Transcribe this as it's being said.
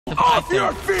Off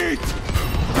your feet!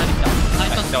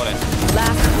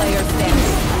 Last player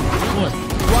standing.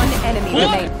 One enemy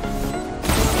remaining.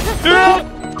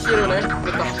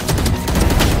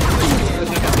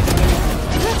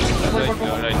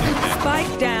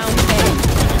 Spike down A.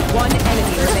 One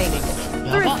enemy remaining.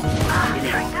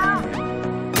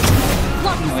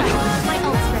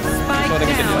 Spike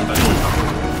down B.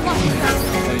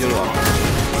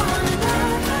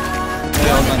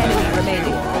 One enemy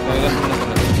remaining.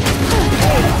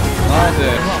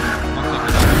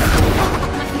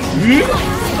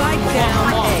 Spike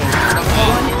down A.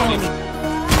 One enemy.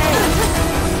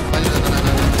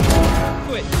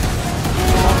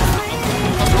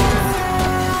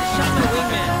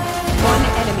 One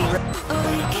enemy.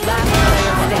 Last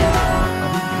player standing.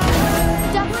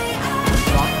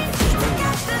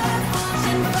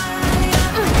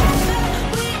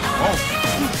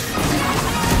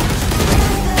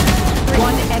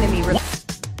 One enemy.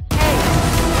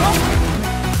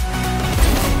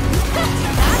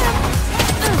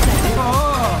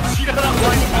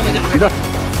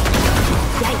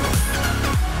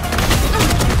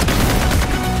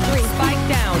 Spike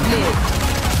down mid.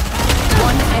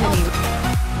 One enemy.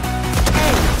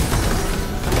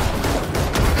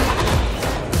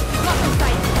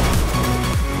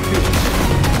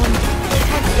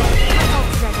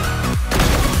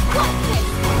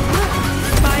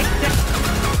 Spike down.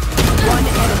 One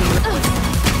enemy.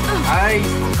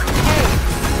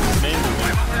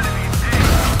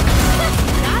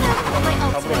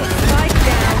 Spike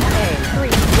down A.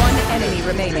 One enemy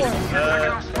remaining.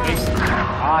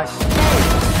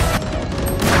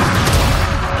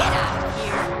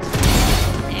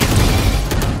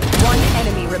 One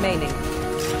enemy remaining.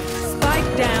 Spike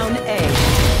down A.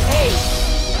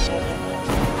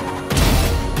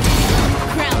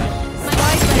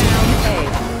 Spike down A.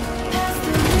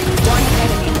 One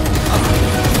enemy.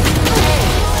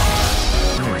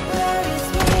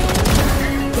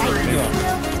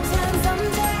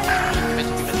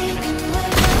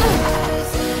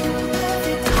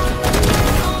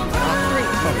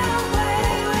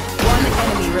 One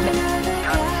enemy remaining.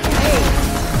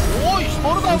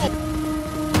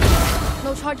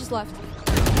 No charges left.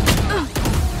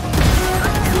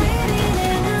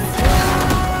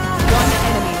 One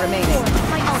enemy remaining.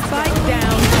 Spike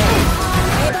down A.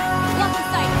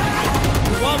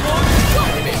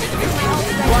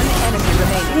 One enemy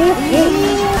remaining.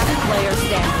 Last player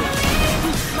standing.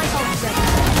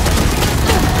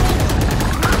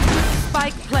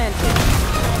 Spike planted.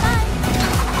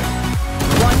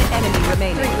 One enemy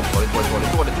remaining.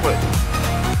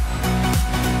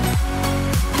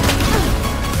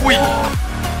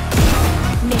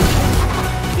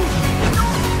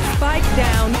 Spike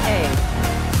down A.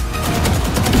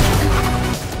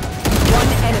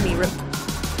 One enemy remaining.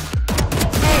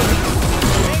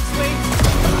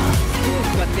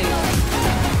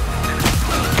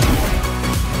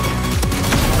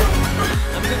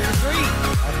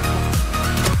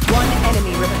 One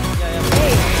enemy remaining.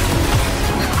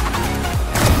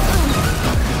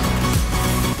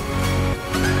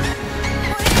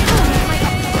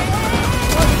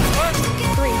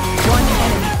 One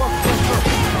enemy.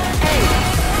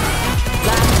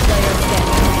 Last player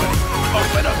standing.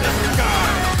 Open up the sky!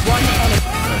 One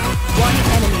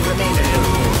enemy remaining.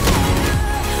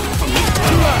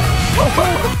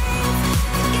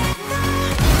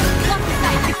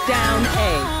 Down A.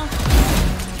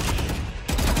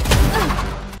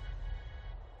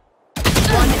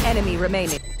 One enemy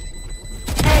remaining.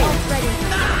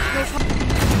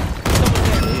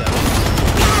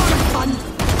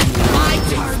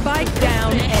 Spike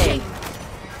down A.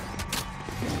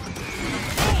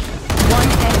 One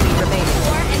enemy remaining.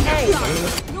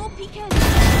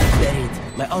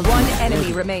 One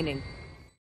enemy remaining.